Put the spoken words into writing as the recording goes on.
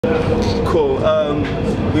Cool.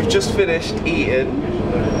 We've just finished eating.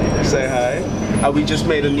 Say hi. And we just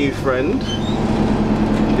made a new friend.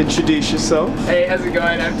 Introduce yourself. Hey, how's it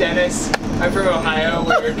going? I'm Dennis. I'm from Ohio,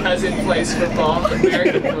 where your cousin plays football,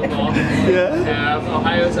 American football. Yeah.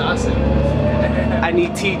 Ohio's awesome. And he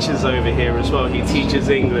teaches over here as well. He teaches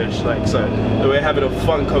English, like, so we're having a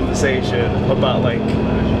fun conversation about like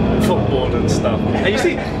football and stuff. And you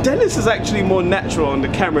see, Dennis is actually more natural on the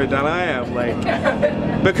camera than I am, like,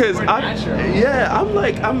 because I'm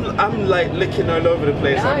like looking all over the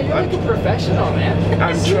place. Yeah, you're like a professional, man.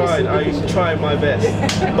 I'm trying my best.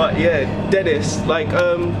 But yeah, Dennis, like,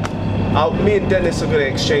 me and Dennis are going to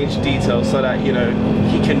exchange details so that, you know,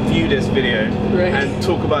 he can view this video and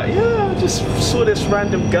talk about, yeah, I just saw this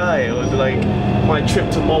random guy, or like my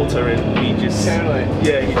trip to Malta, and he just,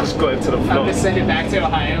 yeah, he just got into the vlog. I'm going to send it back to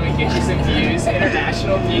Ohio and get you some views,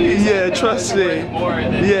 international views. Yeah, trust me.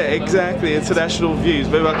 Yeah, exactly, international views.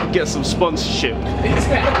 Maybe I could get some sponsorship.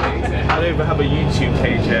 Exactly. I don't even have a YouTube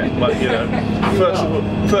page yet, but you know,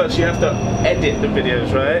 first you have to edit the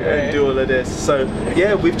videos, right? And do all of this. So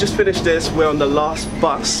yeah, we've just finished this. We're on the last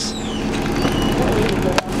bus.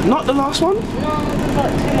 Not the last one? No, there's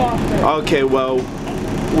like 2 more after. Okay, well,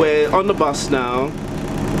 we're on the bus now,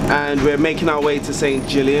 and we're making our way to St.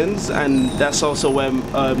 Gillian's, and that's also where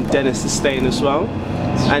Dennis is staying as well.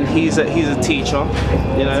 And he's a teacher,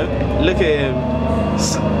 you know. Look at him.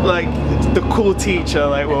 Like the cool teacher,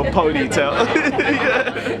 like, well, ponytail.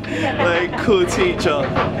 Yeah. Like cool teacher.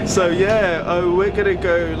 So yeah, we're gonna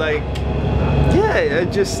go, like, yeah,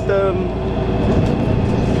 just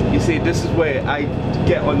you see, this is where I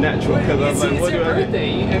get unnatural, because I'm like, what do I do?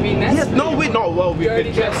 Birthday. I mean, that's No, we're not. Well, we've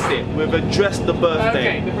addressed it. We've addressed the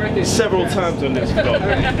birthday, the birthday several times on this vlog.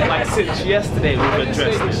 Like since yesterday, we've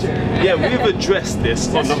addressed this. Yeah, we've addressed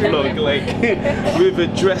this on the vlog. Like we've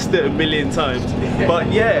addressed it a million times.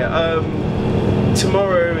 But yeah,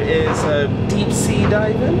 tomorrow is deep sea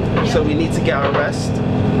diving, so we need to get our rest.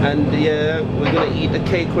 And yeah, we're gonna eat the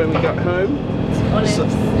cake when we get home. Olives. So,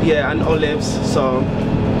 yeah, and olives. So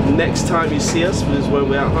next time you see us is when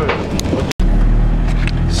we're at home.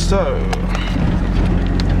 So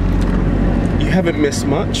you haven't missed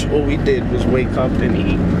much. All we did was wake up and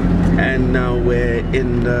eat, and now we're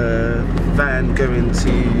in the van going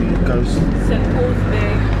to go St. Paul's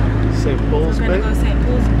Bay. St. Paul's We're Bay. going to go St.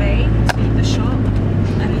 Paul's Bay to the shop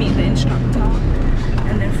and meet the instructor,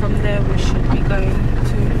 and then from there we should be going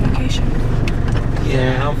to vacation.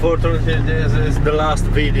 Yeah, unfortunately this is the last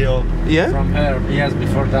video from her. Yes,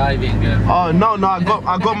 before diving. Oh no,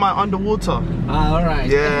 I got my underwater. Ah, alright.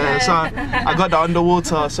 Yeah, so I got the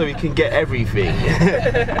underwater so we can get everything.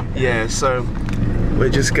 Yeah, so we're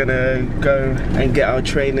just gonna go and get our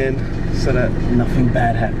training so that nothing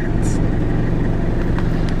bad happens.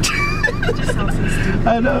 Just sounds so stupid.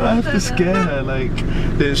 I know, I have to scare her. Like,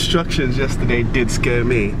 the instructions yesterday did scare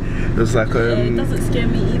me. It was like, it doesn't scare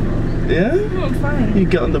me either. yeah? No, I'm fine. You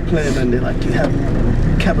get on the plane and they're like, you have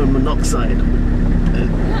carbon monoxide.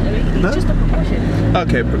 No, it's just a precaution.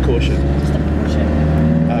 Okay, precaution. Just a precaution.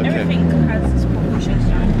 Okay. Everything has its precautions,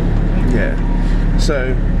 Yeah.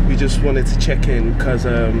 So we just wanted to check in because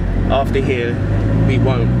after here we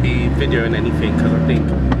won't be videoing anything, because I think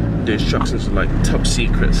the instructions are like top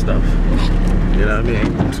secret stuff. You know what I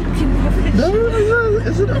mean? No,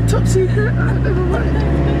 is it a top secret? Never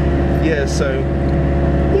mind. Yeah, so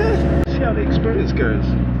yeah, see how the experience goes.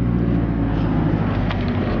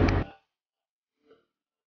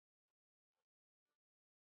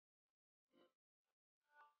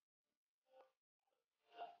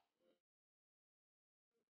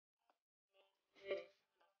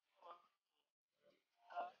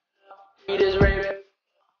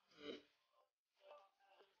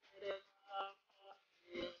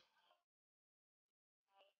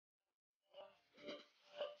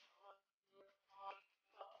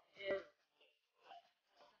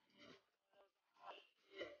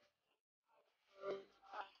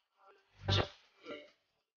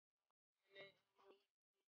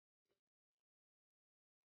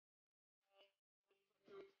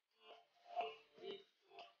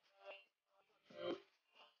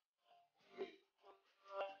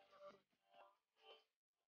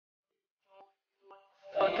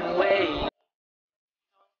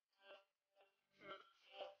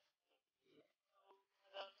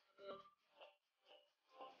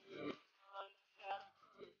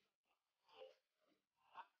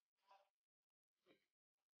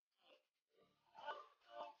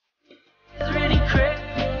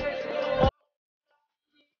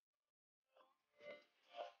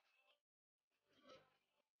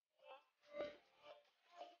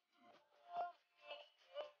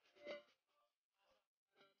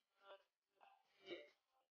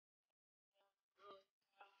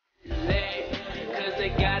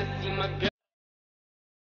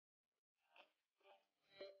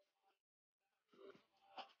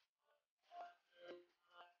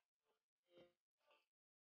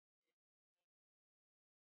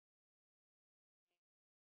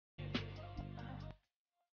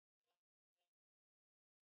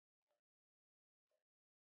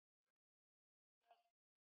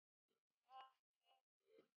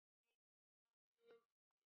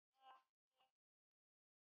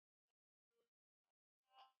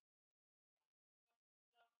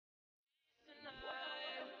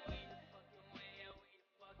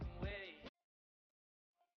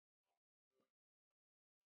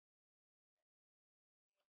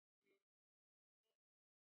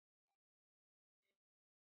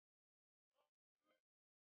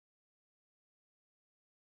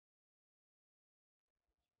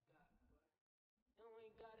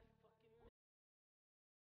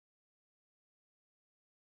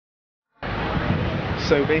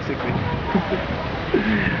 So basically,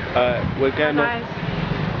 we're going Hi, up.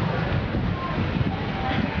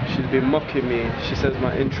 She's been mocking me. She says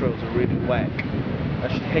my intros are really whack.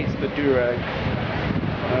 She hates the durag.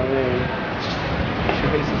 She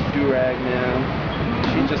hates this durag now.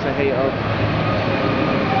 She's just a hater.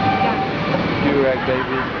 Durag,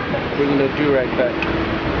 baby. Bringing the durag back.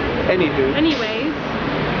 Anywho. Anyways.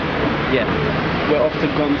 Yeah. We're off to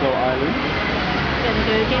Gonzo Island. Gonna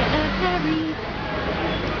go get a ferry.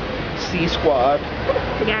 C Squad.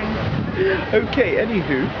 Gang. Okay,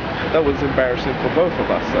 anywho. That was embarrassing for both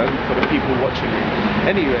of us and for the people watching me.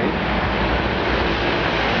 Anyway.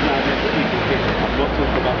 Now there's people here. I'm not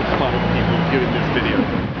talking about the kind of people viewing this video.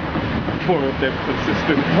 4 of them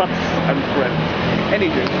consistent us and friends.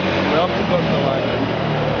 Anywho, we're off to Gonzo Island.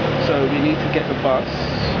 So we need to get the bus.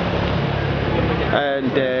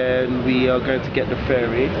 And then we are going to get the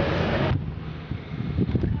ferry.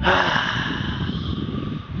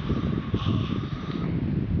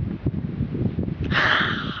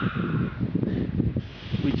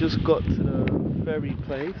 We just got to the ferry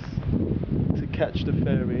place to catch the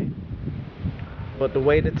ferry, but the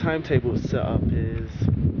way the timetable is set up is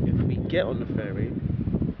if we get on the ferry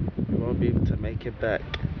we won't be able to make it back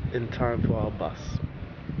in time for our bus.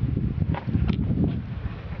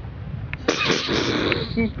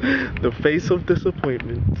 The face of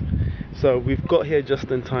disappointment. So we've got here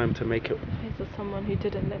just in time to make it. Face of someone who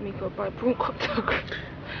didn't let me go buy prawn cocktail.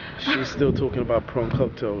 She's still talking about prawn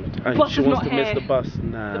cocktail and Bus she is wants not to miss here. the bus.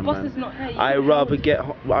 Nah, The bus man. is not here. I rather get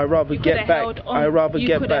back. I rather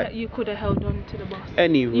get back. You could have held on to the bus.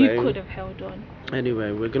 Anyway. You could have held on.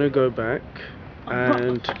 Anyway, we're gonna go back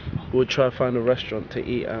and we'll try to find a restaurant to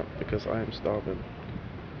eat at because I am starving.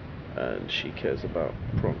 And she cares about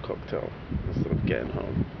prawn cocktail instead of getting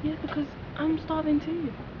home. Yeah, because I'm starving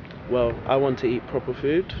too. Well, I want to eat proper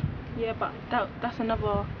food. Yeah, but that's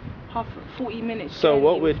another 40 minutes. So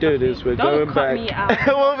what we're doing is we're going back.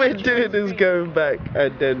 What we're doing is going back,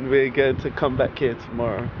 and then we're going to come back here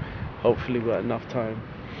tomorrow. Hopefully, we've got enough time.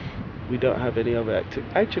 We don't have any other activity.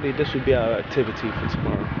 Actually, this would be our activity for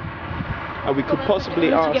tomorrow. And we could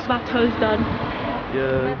possibly ask. Get my toes done.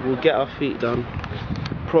 Yeah, we'll get our feet done.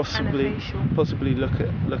 Possibly look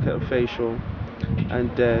at a facial,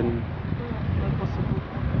 and then.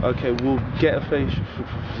 Okay, we'll get a facial.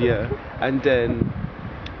 Yeah, and then.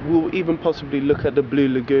 We'll even possibly look at the Blue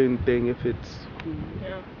Lagoon thing if it's,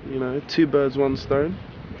 you know, 2 birds, 1 stone.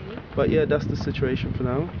 But yeah, that's the situation for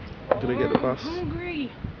now. Gonna get the bus. Hungry.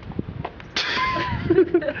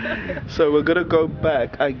 So we're gonna go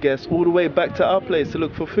back, I guess, all the way back to our place to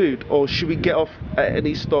look for food, or should we get off at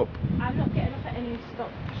any stop? I'm not getting off at any stop,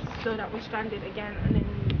 so that we're stranded again, and then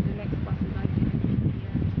the next bus is like 10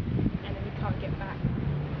 and then we can't get back.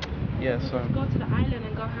 Yeah, so. Let's go to the island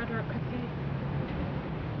and go Hard Rock Cafe.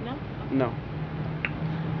 No.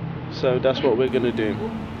 So that's what we're gonna do.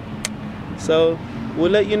 So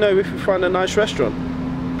we'll let you know if we find a nice restaurant.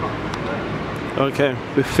 Okay,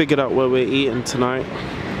 we figured out where we're eating tonight.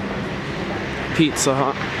 Pizza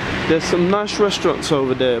Hut. There's some nice restaurants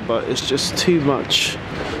over there, but it's just too much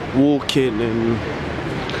walking, and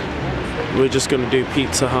we're just gonna do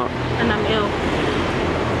Pizza Hut. And I'm ill.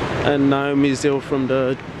 And Naomi's ill from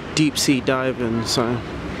the deep sea diving, so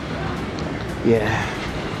yeah.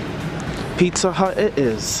 Pizza Hut it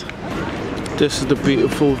is. This is the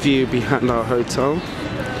beautiful view behind our hotel.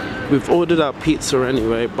 We've ordered our pizza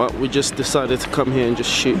anyway, but we just decided to come here and just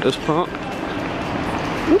shoot this part.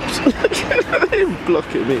 Oops, they're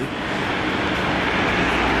blocking me.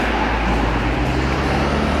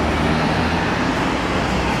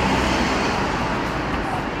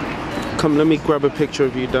 Come, let me grab a picture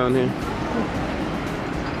of you down here.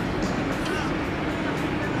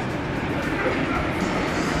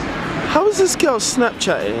 How is this girl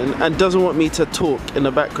Snapchatting and doesn't want me to talk in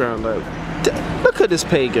the background? Like, look at this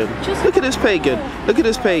pagan. Look at this pagan. Look at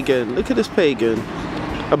this pagan. Look at this pagan.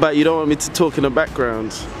 About you don't want me to talk in the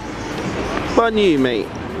background. Bun you, mate.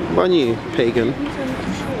 Bun you, pagan.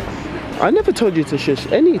 I never told you to shush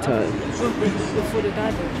any time. Before the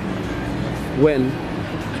diving. When?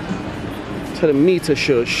 Telling me to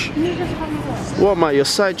shush. What am I, your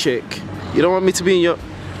side chick? You don't want me to be in your...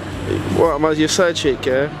 What am I, your side chick,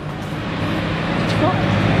 yeah?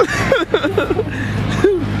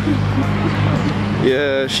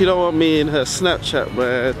 Yeah, she don't want me in her Snapchat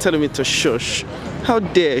where telling me to shush. How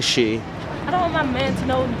dare she? I don't want my man to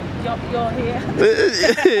know you're here.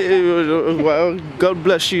 Well, God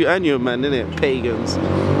bless you and your man, innit? Pagans.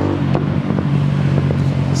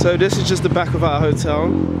 So this is just the back of our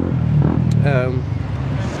hotel.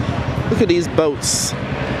 Look at these boats.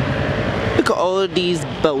 Look at all of these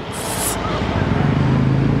boats.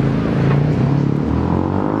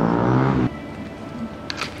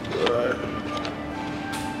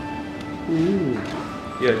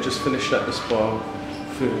 just finished at the spa,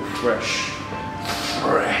 feeling fresh.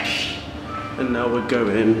 And now we're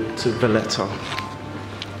going to Valletta.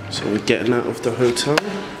 So we're getting out of the hotel.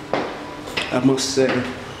 I must say,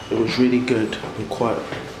 it was really good and quite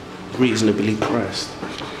reasonably priced.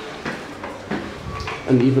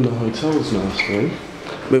 And even the hotel's nice, man.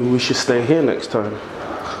 Maybe we should stay here next time.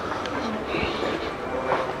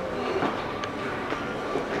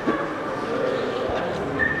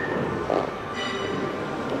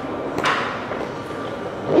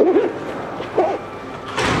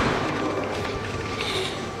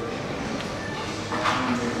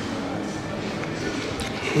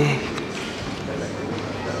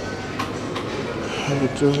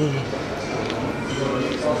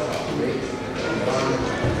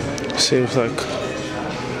 Seems like.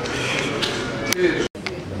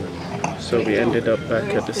 So we ended up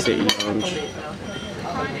back at the City Lounge.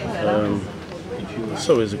 It's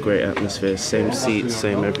always a great atmosphere, same seats,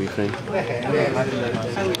 same everything.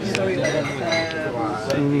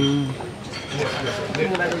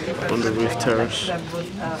 On the roof terrace.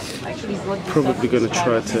 Probably gonna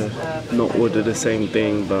try to not order the same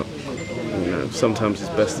thing, but you know, sometimes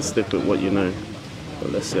it's best to stick with what you know.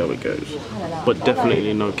 But let's see how it goes. But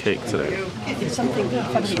definitely no cake today. Let's have a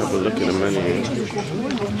look at the menu.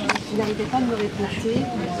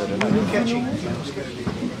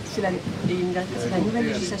 C'est la nouvelle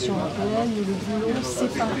législation européenne, nous le voulons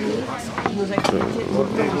séparer nos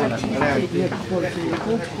activités de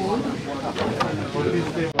contrôle.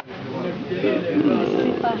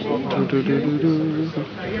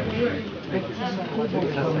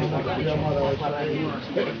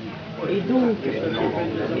 Et donc,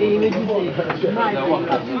 il me disait, Malte n'est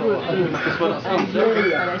pas toujours une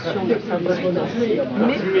installation de service financier,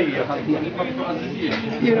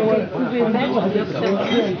 mais il pouvait mettre des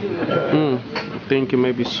services. Thinking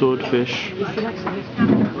maybe swordfish.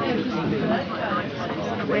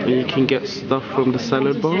 And you can get stuff from the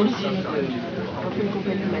salad bars.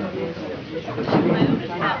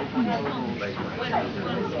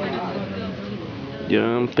 Yeah,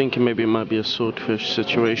 I'm thinking maybe it might be a swordfish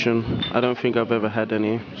situation. I don't think I've ever had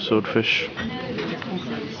any swordfish.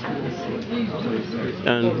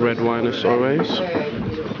 And red wine as always.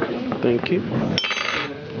 Thank you.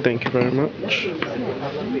 Thank you very much.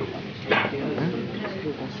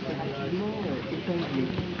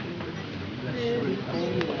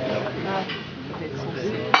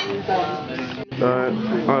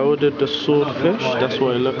 I ordered the swordfish, that's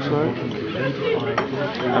what it looks like.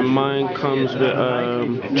 And mine comes with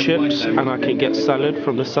chips, and I can get salad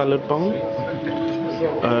from the salad bar.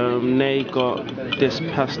 Nay got this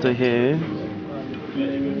pasta here,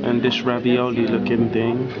 and this ravioli looking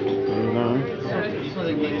thing, you know.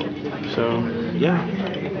 So, yeah.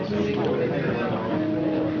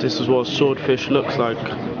 This is what swordfish looks like.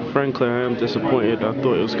 Frankly, I am disappointed. I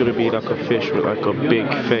thought it was going to be like a fish with like a big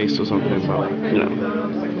face or something, but you know.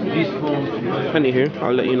 Anywho,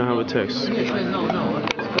 I'll let you know how it tastes.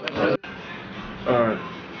 Alright,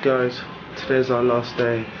 guys, today's our last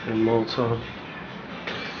day in Malta.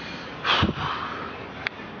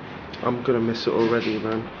 I'm gonna miss it already,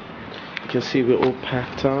 man. You can see we're all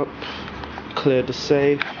packed up, cleared the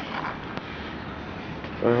safe.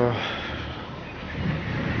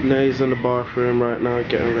 Nay's in the bathroom right now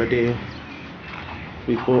getting ready.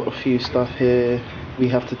 We bought a few stuff here we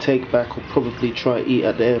have to take back or probably try eat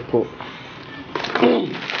at the airport.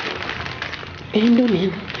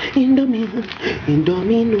 Indomie noodles.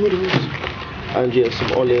 And yeah,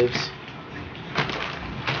 some olives.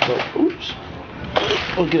 So, oops.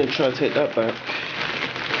 We're gonna try to take that back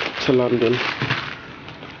to London.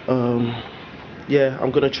 Yeah, I'm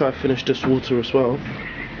gonna try to finish this water as well.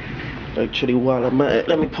 Actually, while I'm at it,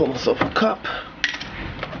 let me pour myself a cup.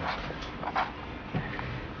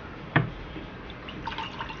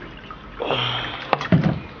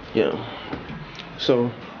 Yeah.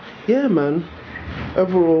 So, yeah, man.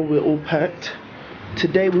 Overall, we're all packed.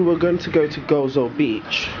 Today we were going to go to Gozo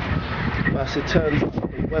Beach, but as it turns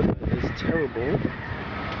out, the weather is terrible.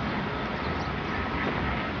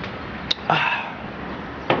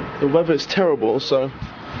 The weather is terrible, so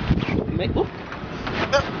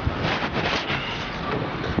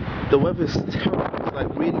the weather is terrible. It's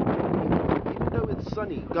like really windy. Even though it's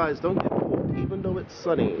sunny, guys, don't get fooled. Even though it's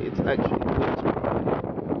sunny, it's actually winter.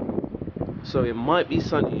 So it might be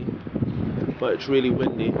sunny, but it's really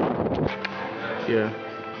windy. Yeah.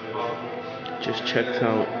 Just checked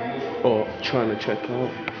out, or trying to check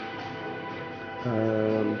out.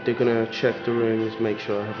 They're gonna check the rooms, make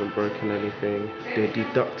sure I haven't broken anything. They're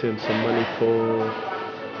deducting some money for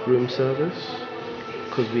room service,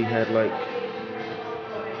 because we had like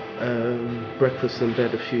breakfast in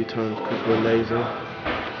bed a few times because we're lazy.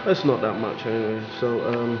 That's not that much anyway. So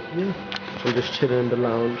yeah, I'm just chilling in the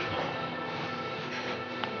lounge.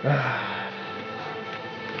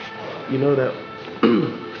 You know that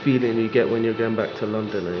feeling you get when you're going back to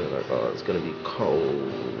London and you're like, oh, it's gonna be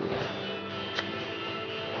cold.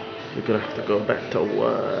 You're gonna have to go back to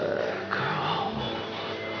work.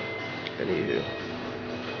 Anywho,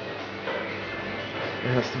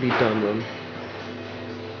 it has to be done, man.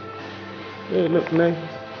 Hey, look, Nay.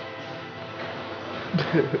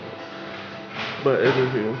 But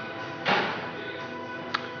anywho,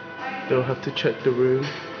 they'll have to check the room,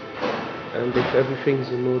 and if everything's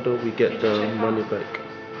in order, we get the money back.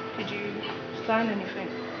 Did you sign anything?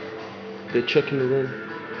 They're checking the room.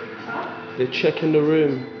 They're checking the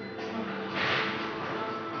room.